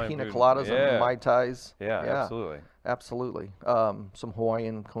eating some Hawaiian pina food. coladas Yeah. and mai tais. Yeah, Absolutely. Some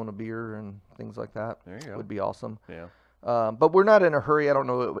Hawaiian Kona beer and things like that. There you go. Would be awesome. Yeah. But we're not in a hurry. I don't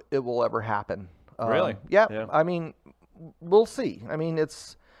know if it will ever happen. Really? Yeah. I mean, we'll see. I mean,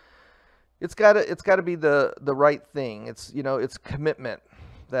 it's got to be the right thing. It's it's commitment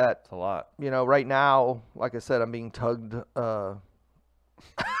that It's a lot. right now, like I said, I'm being tugged.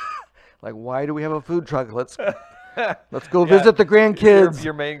 Like, why do we have a food truck? Let's go visit the grandkids.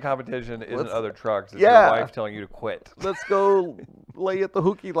 Your main competition isn't Let's- other trucks. It's yeah. your wife telling you to quit. Let's go lay at the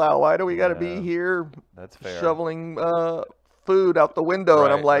Hukilau. Why do we got to be Yeah. here That's fair. shoveling food out the window?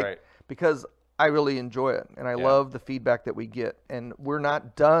 And I'm Right, like, right. because I really enjoy it, and I Yeah. love the feedback that we get, and we're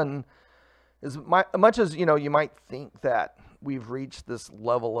not done. As much as you might think that we've reached this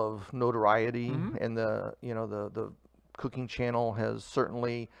level of notoriety, Mm-hmm. and the cooking channel has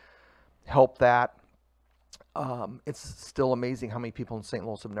certainly helped that. It's still amazing how many people in St.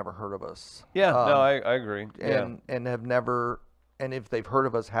 Louis have never heard of us. Yeah, no, I agree. And have never, and if they've heard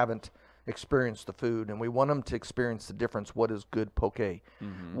of us, haven't experienced the food. And we want them to experience the difference. What is good poke?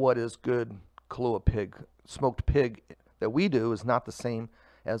 Mm-hmm. What is good Kahlua pig? Smoked pig that we do is not the same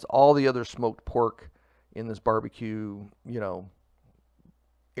as all the other smoked pork in this barbecue,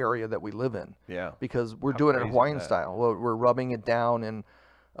 area that we live in. Yeah. Because we're How doing it crazy is Hawaiian that? style. We're rubbing it down in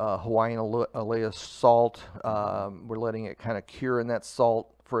Hawaiian Alea salt. We're letting it kind of cure in that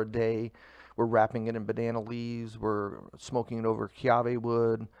salt for a day. We're wrapping it in banana leaves. We're smoking it over kiave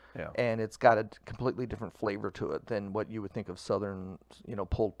wood. Yeah. And it's got a completely different flavor to it than what you would think of southern,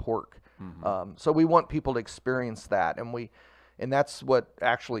 pulled pork. Mm-hmm. So we want people to experience that, and that's what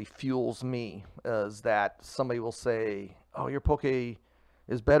actually fuels me, is that somebody will say, "Oh, your poke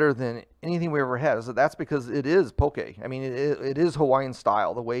is better than anything we ever had." So that's because it is poke. I mean, it is Hawaiian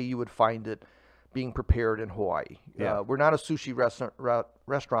style, the way you would find it being prepared in Hawaii. Yeah. We're not a sushi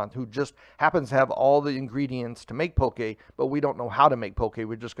restaurant who just happens to have all the ingredients to make poke, but we don't know how to make poke.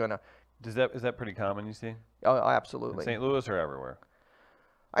 We're just gonna. Is that pretty common, you see? In Absolutely. St. Louis or everywhere?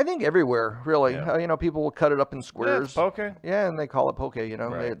 I think everywhere, really. Yeah. People will cut it up in Yeah, squares. it's poke. Yeah, and they call it poke. Right.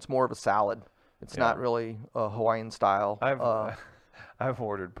 It's more of a salad. It's Yeah. not really a Hawaiian style. I've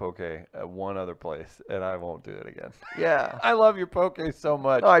ordered poke at one other place, and I won't do it again. Yeah. I love your poke so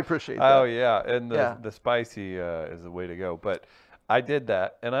much. No, I appreciate that. Oh yeah, and Yeah. the spicy is the way to go. But I did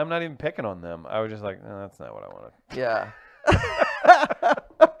that, and I'm not even picking on them. I was just like, no, that's not what I wanted. Yeah.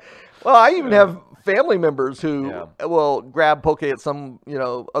 Well, I even have family members who Yeah. will grab poke at some,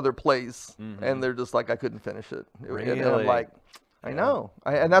 other place, Mhm. and they're just like, I couldn't finish it. And I'm Really? like, I Yeah. know.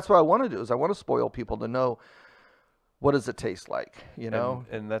 And that's what I want to do, is I want to spoil people to know, what does it taste like,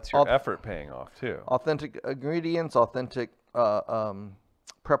 And that's your I'll- effort paying off too. authentic ingredients, authentic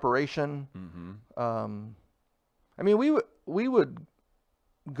preparation. Mm-hmm. I mean, we would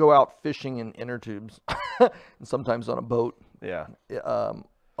go out fishing in inner tubes, and sometimes on a boat, Yeah.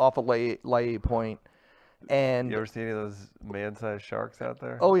 off a lay point, and You ever see any of those man-sized sharks out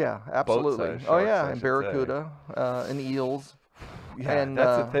there? oh yeah, absolutely, Boat-sized oh sharks, yeah, I and should say. barracuda, and eels. yeah. and,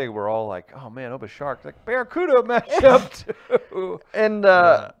 That's the thing. We're all like, oh man, hope a shark. Like barracuda match up too. And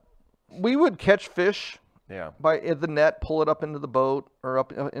we would catch fish Yeah. by the net, pull it up into the boat or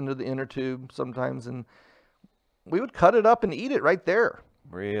up into the inner tube sometimes, and we would cut it up and eat it right there.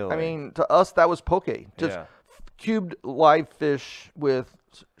 Really. I mean, to us, that was poke. Just Yeah. cubed live fish with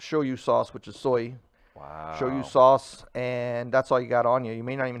shoyu sauce, which is soy Wow. shoyu sauce, and that's all you got on you. You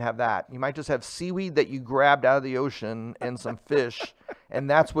may not even have that. You might just have seaweed that you grabbed out of the ocean and some fish, and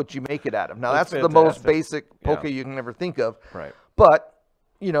that's what you make it out of. Now, That's that's the most fantastic. basic poke Yeah. you can ever think of. Right. But,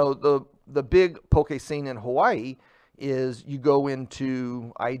 the big poke scene in Hawaii is you go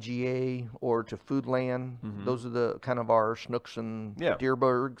into IGA or to Foodland. Those are the kind of our Schnooks and Mm-hmm. Yeah.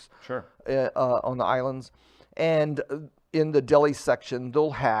 Deerbergs Sure. on the islands. And in the deli section,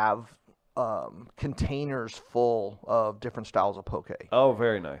 they'll have containers full of different styles of poke. Oh,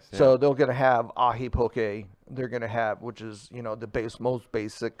 very nice. Yeah. So they're going to have ahi poke. They're going to have, which is the most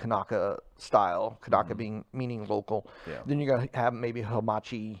basic Kanaka style. Kanaka meaning local. Yeah. Then you're going to have maybe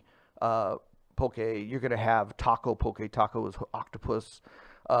hamachi poke. You're going to have taco poke. Taco is octopus,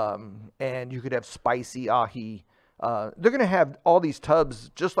 and you could have spicy ahi. They're going to have all these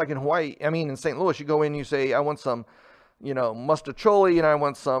tubs, just like in Hawaii. I mean, in St. Louis, you go in, you say, I want some, mustacholi, and I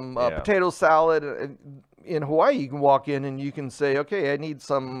want some Yeah. potato salad. In Hawaii, you can walk in and you can say, okay, I need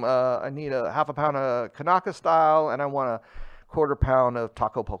a half a pound of Kanaka style, and I want a quarter pound of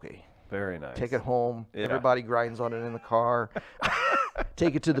taco poke. Very nice. Take it home. Yeah. Everybody grinds on it in the car.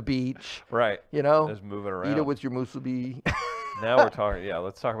 Take it to the beach. Right. Just moving around. Eat it with your musubi. Now we're talking. Yeah,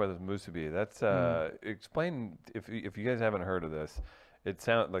 let's talk about this musubi. That's Mm-hmm. explain if you guys haven't heard of this. It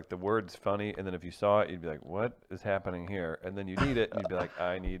sounds like the word's funny, and then if you saw it, you'd be like, "What is happening here?" And then you'd eat it, and you'd be like,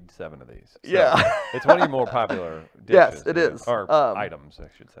 "I need 7 of these." So Yeah. it's one of your more popular dishes. Yes, it yeah, is. or items, I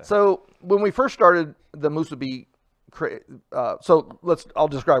should say. So when we first started the musubi, I'll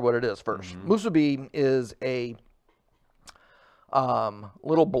describe what it is first. Mm-hmm. Musubi is a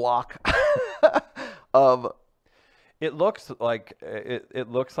little block of It looks like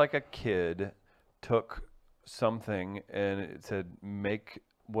a kid took something, and it said, make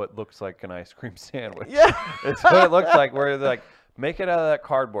what looks like an ice cream sandwich. Yeah. It's what it looks like, where they're like, make it out of that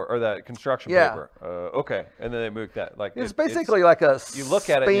cardboard or that construction Yeah. paper. Okay. And then they moved that. Like It's basically like a you look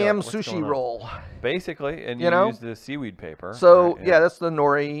at it and you're spam like, what's sushi going on? roll. Basically, and You you know? use the seaweed paper. So right? yeah, that's the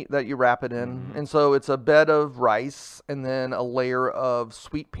nori that you wrap it in, Mm-hmm. and so it's a bed of rice and then a layer of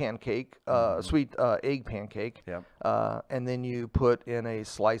sweet pancake, sweet egg pancake. Yep. And then you put in a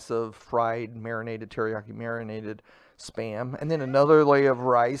slice of fried marinated teriyaki marinated spam, and then another layer of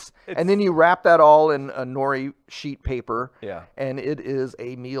rice, and then you wrap that all in a nori sheet paper. Yeah. And it is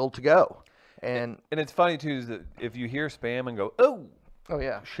a meal to go. And it's funny too is that if you hear spam and go, oh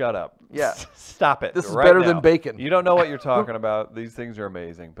yeah. shut up. Yeah. Stop it. This is right better than now. bacon. You don't know what you're talking about. These things are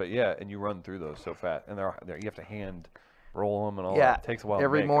amazing. But yeah, and you run through those so fast. And you have to hand roll them and all Yeah, that. It takes a while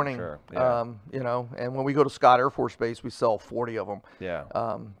every to make, I'm morning. sure. Yeah. And when we go to Scott Air Force Base, we sell 40 of them. Yeah.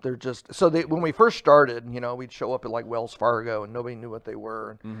 They're just when we first started, we'd show up at like Wells Fargo and nobody knew what they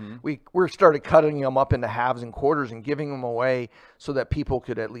were. And we started cutting them up into halves and quarters and giving them away so that people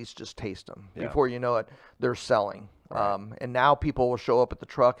could at least just taste them. Yeah. Before you know it, they're selling. And now people will show up at the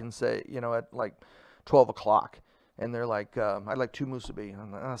truck and say, at like 12 o'clock, and they're like, I'd like 2 musubi.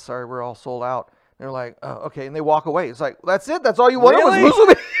 I'm like, oh, sorry, we're all sold out. They're like, oh, okay, and they walk away. It's like, that's it. That's all you wanted Really? was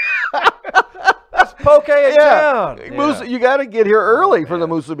musubi. That's poke it down. Yeah. You got to get here early for the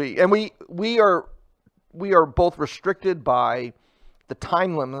musubi, and we are both restricted by the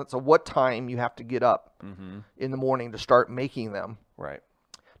time limits of what time you have to get up in the morning to start making them, Right.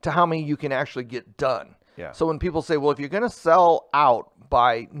 to how many you can actually get done. Yeah. So when people say, well, if you're going to sell out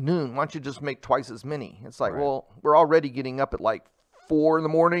by noon, why don't you just make twice as many? It's like, Right. well, we're already getting up at like 4 in the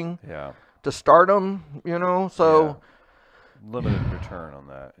morning Yeah. to start them, so. Yeah. Limited return on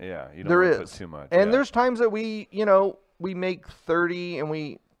that. Yeah. You don't There want to is. put too much. And yeah. there's times that we make 30 and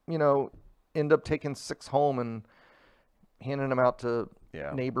we, end up taking 6 home and handing them out to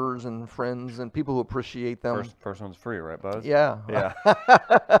Yeah. neighbors and friends and people who appreciate them. First one's free, right, Buzz? Yeah. Yeah.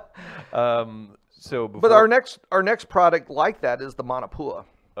 So before, But our next product like that is the Manapua.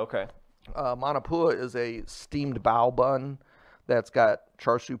 okay. Manapua is a steamed bao bun that's got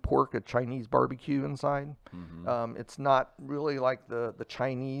char siu pork, a Chinese barbecue inside. It's not really like the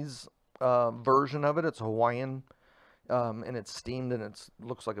Chinese version of it. It's Hawaiian, and it's steamed, and it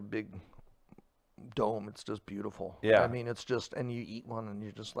looks like a big dome. It's just beautiful. Yeah. I mean, it's just, and you eat one, and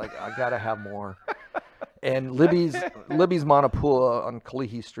you're just like, I gotta have more. And Libby's Manapua on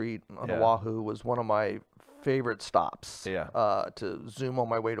Kalihi Street on Yeah. Oahu was one of my favorite stops. Yeah. To zoom on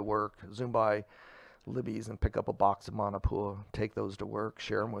my way to work, zoom by Libby's and pick up a box of Manapua, take those to work,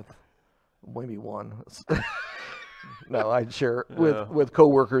 share them with maybe one. No, I'd share with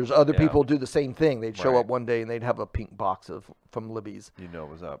coworkers. Other Yeah. people do the same thing. They'd show Right. up one day and they'd have a pink box from Libby's. You know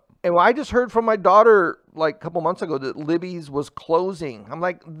what's up. And I just heard from my daughter like a couple months ago that Libby's was closing. I'm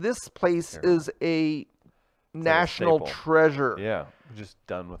like, this place is a national staple. treasure. Yeah. Just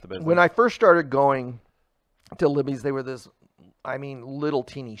done with the business. When I first started going to Libby's, they were this, little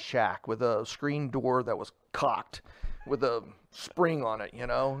teeny shack with a screen door that was cocked with a spring on it,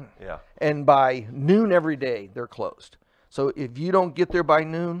 Yeah. And by noon every day, they're closed. So if you don't get there by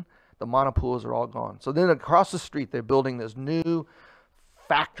noon, the Manapuas are all gone. So then across the street, they're building this new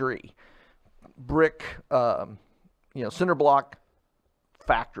factory, brick, cinder block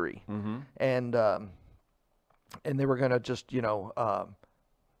factory. And they were going to just,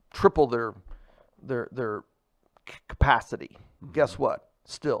 triple their capacity. Guess what?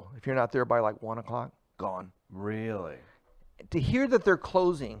 Still, if you're not there by like 1 o'clock, gone. Really? To hear that they're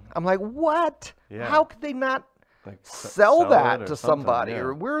closing, I'm like, what? Yeah. How could they not Like sell it that or to something, somebody? yeah.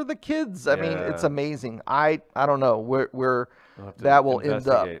 Or where are the kids? I mean, it's Yeah. amazing. I don't know where We'll have to that will end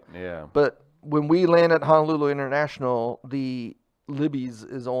up. investigate. Yeah. But when we land at Honolulu International, the Libby's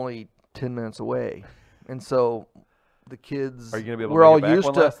is only 10 minutes away. And so the kids, Are you gonna be able we're to all make it back used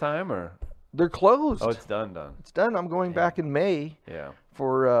one to, last time or? they're closed. Oh, it's done. It's done. I'm going back in May Yeah.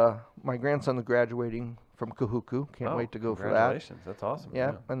 for my grandson's graduating from Kahuku. Can't Oh, wait to go for that. Congratulations. That's awesome.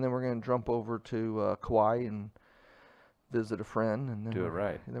 Yeah, and then we're going to jump over to Kauai and visit a friend, and then Do it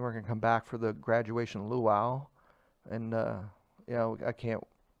right. And then we're going to come back for the graduation luau, and I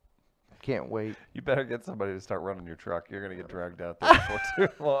can't wait. You better get somebody to start running your truck. You're going to get dragged out there before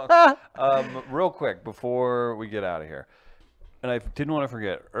too long. Real quick, before we get out of here, and I didn't want to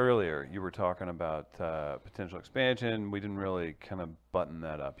forget, earlier you were talking about potential expansion. We didn't really kind of button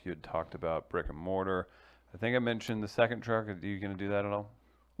that up. You had talked about brick and mortar. I think I mentioned the second truck. Are you going to do that at all?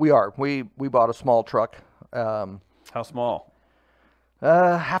 We are. We bought a small truck, How small?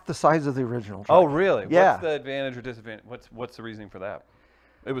 half the size of the original truck. Oh, really? Yeah. What's the advantage or disadvantage? What's the reasoning for that?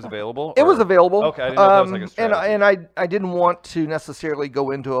 It was available? It was or- available. Okay, I didn't know if that was like a strategy. and I didn't want to necessarily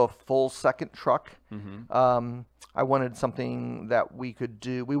go into a full second truck. I wanted something that we could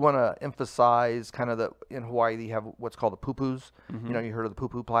do. We want to emphasize kind of in Hawaii they have what's called the poo-poos. You know, you heard of the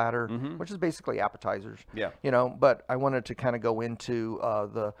poo-poo platter, which is basically appetizers. Yeah. You know, but I wanted to kind of go into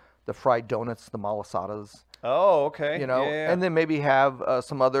the fried donuts, the malasadas. Oh, okay. You know, yeah. and then maybe have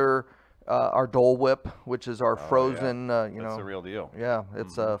some other our Dole Whip, which is our frozen. You That's know, the real deal. yeah,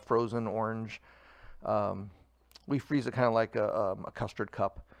 it's a frozen orange. We freeze it kind of like a custard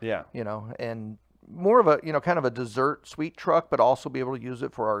cup. Yeah. You know, and more of a kind of a dessert sweet truck, but also be able to use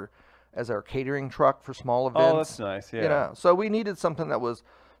it for as our catering truck for small events. Oh, that's nice. Yeah. You know, so we needed something that was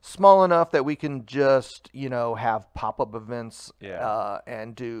small enough that we can just have pop-up events. Yeah.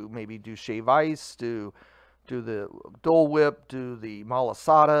 And maybe do shave ice, do the Dole Whip, do the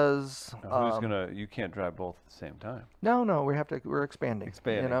malasadas. Now, you can't drive both at the same time. No, we're expanding.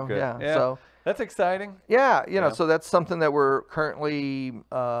 Expanding. You know, Good. yeah. Yeah. So That's exciting. yeah, so that's something that we're currently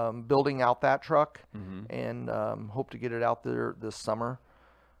building out that truck, and hope to get it out there this summer.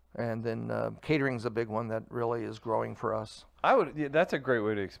 And then catering's a big one that really is growing for us. That's a great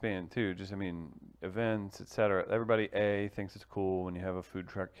way to expand too. Just, I mean, events, etc. Everybody thinks it's cool when you have a food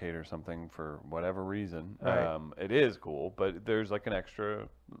truck cater something for whatever reason. Right. It is cool, but there's like an extra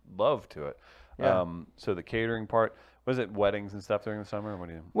love to it. Yeah. So the catering part, was it weddings and stuff during the summer? What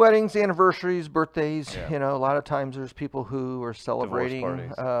do you? Weddings, anniversaries, birthdays. Yeah. You know, a lot of times there's people who are celebrating.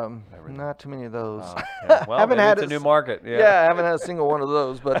 parties, everything. Not too many of those. Yeah. Well, Haven't maybe had it's a it new market. Yeah. Yeah, I haven't had a single one of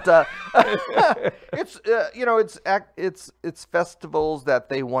those, but it's festivals that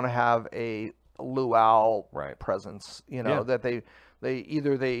they want to have a luau Right. presence. You Yeah. know, that they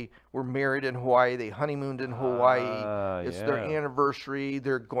either they were married in Hawaii, they honeymooned in Hawaii. It's their yeah. anniversary.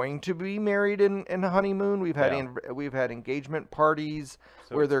 They're going to be married in honeymoon. We've had Yeah. we've had engagement parties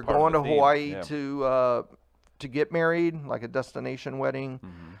So where it's they're part of going the to theme, Hawaii yeah. to get married, like a destination wedding.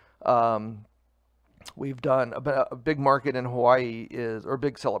 Mm-hmm. We've done a big market in Hawaii or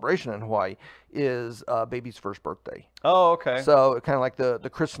big celebration in Hawaii is baby's first birthday. Oh, okay. So kind of like the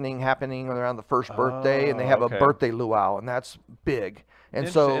christening happening around the first birthday, and they have okay. a birthday luau, and that's big. And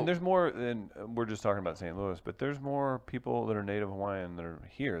Interesting. so And there's more than we're just talking about St. Louis, but there's more people that are Native Hawaiian that are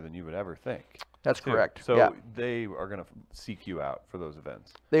here than you would ever think. that's too. correct. So yeah, they are going to seek you out for those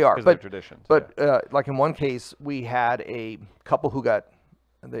events. they are. Because they're But traditions. But like in one case, we had a couple who got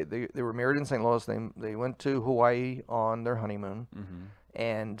they were married in St. Louis. They went to Hawaii on their honeymoon,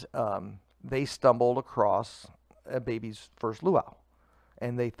 and they stumbled across a baby's first luau,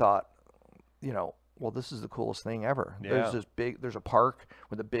 and they thought, well, this is the coolest thing ever. Yeah. There's a park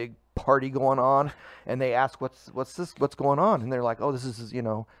with a big party going on, and they ask, what's going on? And they're like, oh, this is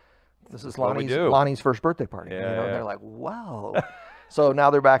what we do. Lonnie's first birthday party. Yeah, And yeah. they're like, wow. So now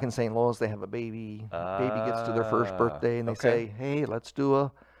they're back in St. Louis. They have a baby. Baby gets to their first birthday, and they okay. say, hey, let's do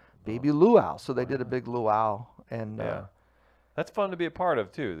a baby luau. So they did a big luau, and yeah. That's fun to be a part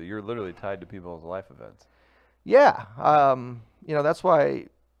of too. That you're literally tied to people's life events. yeah, that's why.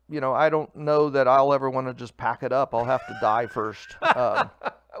 I don't know that I'll ever want to just pack it up. I'll have to die first.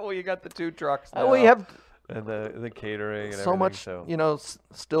 Well, you got the 2 trucks now. We have and the catering and so everything, much, so.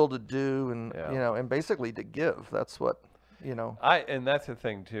 still to do, and Yeah. and basically to give. That's what, And that's the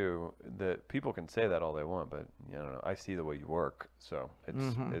thing too, that people can say that all they want, but I see the way you work, so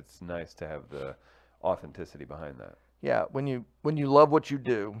it's nice to have the authenticity behind that. Yeah. When you love what you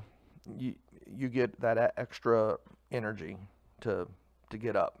do, you get that extra energy to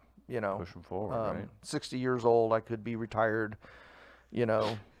get up. Pushing forward, right? 60 years old, I could be retired.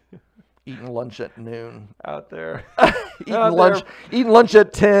 Eating lunch at noon. Out there, Eating lunch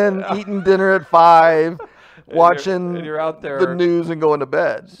at 10, eating dinner at 5, watching and you're out there the news and going to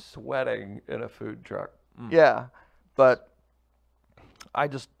bed. sweating in a food truck. Yeah, but I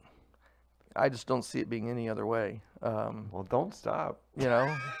just don't see it being any other way. Well, don't stop. And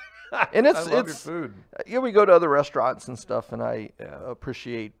I love your food. We go to other restaurants and stuff, and I Yeah.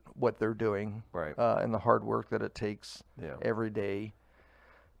 appreciate what they're doing, Right. and the hard work that it takes Yeah. every day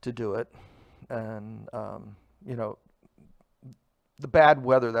to do it. And the bad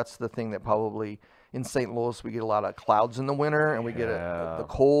weather, that's the thing that probably in St. Louis we get a lot of clouds in the winter, and we get the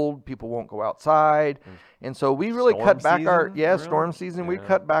cold. People won't go outside, and so we really Storm cut back our season? Really? storm season. We Yeah.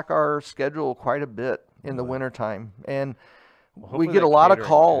 cut back our schedule quite a bit in the wintertime, and we hopefully get a that lot of catering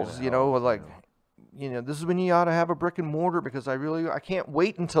calls. kinda With helps, like, this is when you ought to have a brick and mortar, because I can't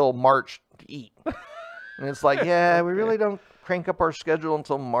wait until March to eat. And it's like, yeah, we really don't crank up our schedule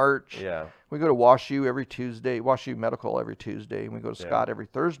until March. Yeah. We go to WashU every Tuesday, WashU Medical every Tuesday, and we go to Scott every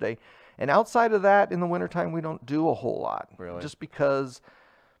Thursday. And outside of that, in the wintertime, we don't do a whole lot. Really? Just because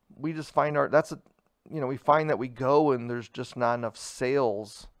we just find we find that we go and there's just not enough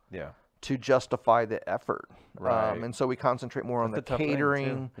sales Yeah. to justify the effort. Right. And so we concentrate more on That's the a tough thing, too.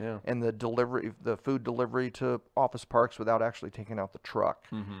 catering Yeah. and the food delivery to office parks without actually taking out the truck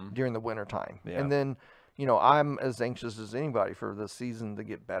during the winter time. Yeah. And then, I'm as anxious as anybody for the season to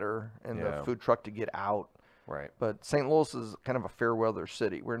get better and Yeah. the food truck to get out. Right. But St. Louis is kind of a fair weather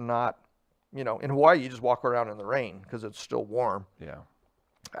city. We're not, in Hawaii, you just walk around in the rain because it's still warm Yeah.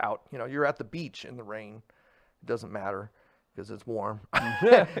 out. You're at the beach in the rain. It doesn't matter because it's warm.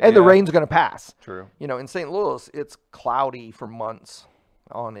 Yeah. And the rain's going to pass. True. In St. Louis, it's cloudy for months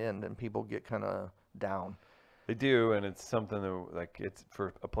on end, and people get kind of down. They do, and it's something that, it's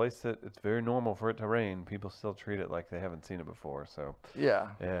for a place that it's very normal for it to rain. People still treat it like they haven't seen it before. So, Yeah.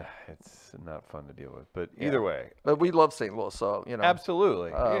 yeah, it's not fun to deal with. But either way, But we love St. Louis, so,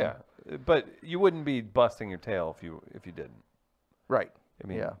 absolutely, yeah. But you wouldn't be busting your tail if you didn't. Right. I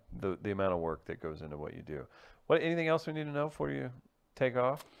mean, Yeah. the amount of work that goes into what you do. Anything else we need to know before you take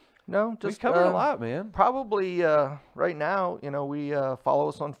off? No, We just covered a lot, man. Probably right now, we follow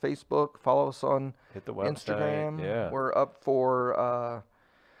us on Facebook, follow us on Hit the website. Instagram. Yeah. We're up for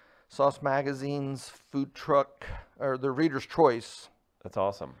Sauce Magazine's food truck, or the Reader's Choice That's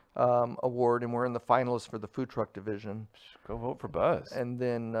awesome. award, and we're in the finalists for the food truck division. Go vote for Buzz. And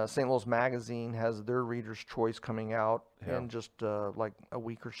then St. Louis Magazine has their Reader's Choice coming out Yeah. in just like a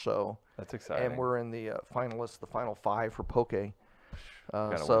week or so. That's exciting. And we're in the finalists, the final 5 for Poke. Gotta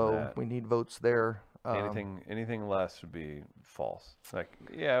win So that. we need votes there. Anything less would be false. Okay.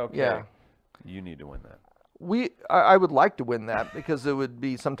 Yeah. You need to win that. I would like to win that because it would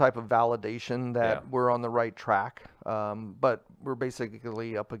be some type of validation that Yeah. we're on the right track. But we're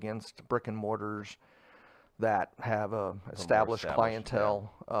basically up against brick and mortars that have a established established,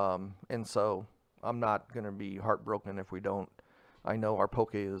 clientele. And so I'm not going to be heartbroken if we don't. I know our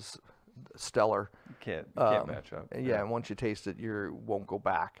Poke is stellar. You can't match up. Yeah, and once you taste it, you won't go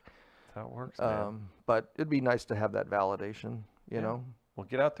back. That's how it works, man. But it'd be nice to have that validation, you know? Well,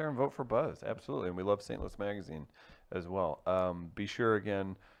 get out there and vote for Buzz. Absolutely. And we love St. Louis Magazine as well. Be sure,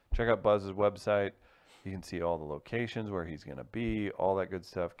 again, check out Buzz's website. You can see all the locations where he's going to be, all that good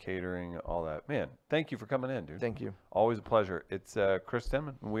stuff, catering, all that. Man, thank you for coming in, dude. Thank you. Always a pleasure. It's Chris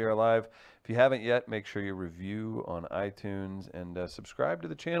Denman. We are live. If you haven't yet, make sure you review on iTunes and subscribe to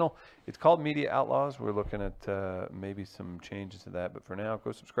the channel. It's called Media Outlaws. We're looking at maybe some changes to that. But for now,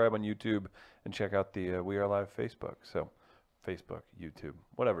 go subscribe on YouTube and check out the We Are Live Facebook. So Facebook, YouTube,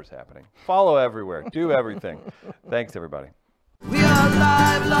 whatever's happening. Follow everywhere. Do everything. Thanks, everybody. We are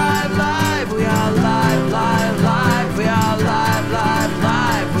live, live, live. We are live, live, live. We are live, live, live.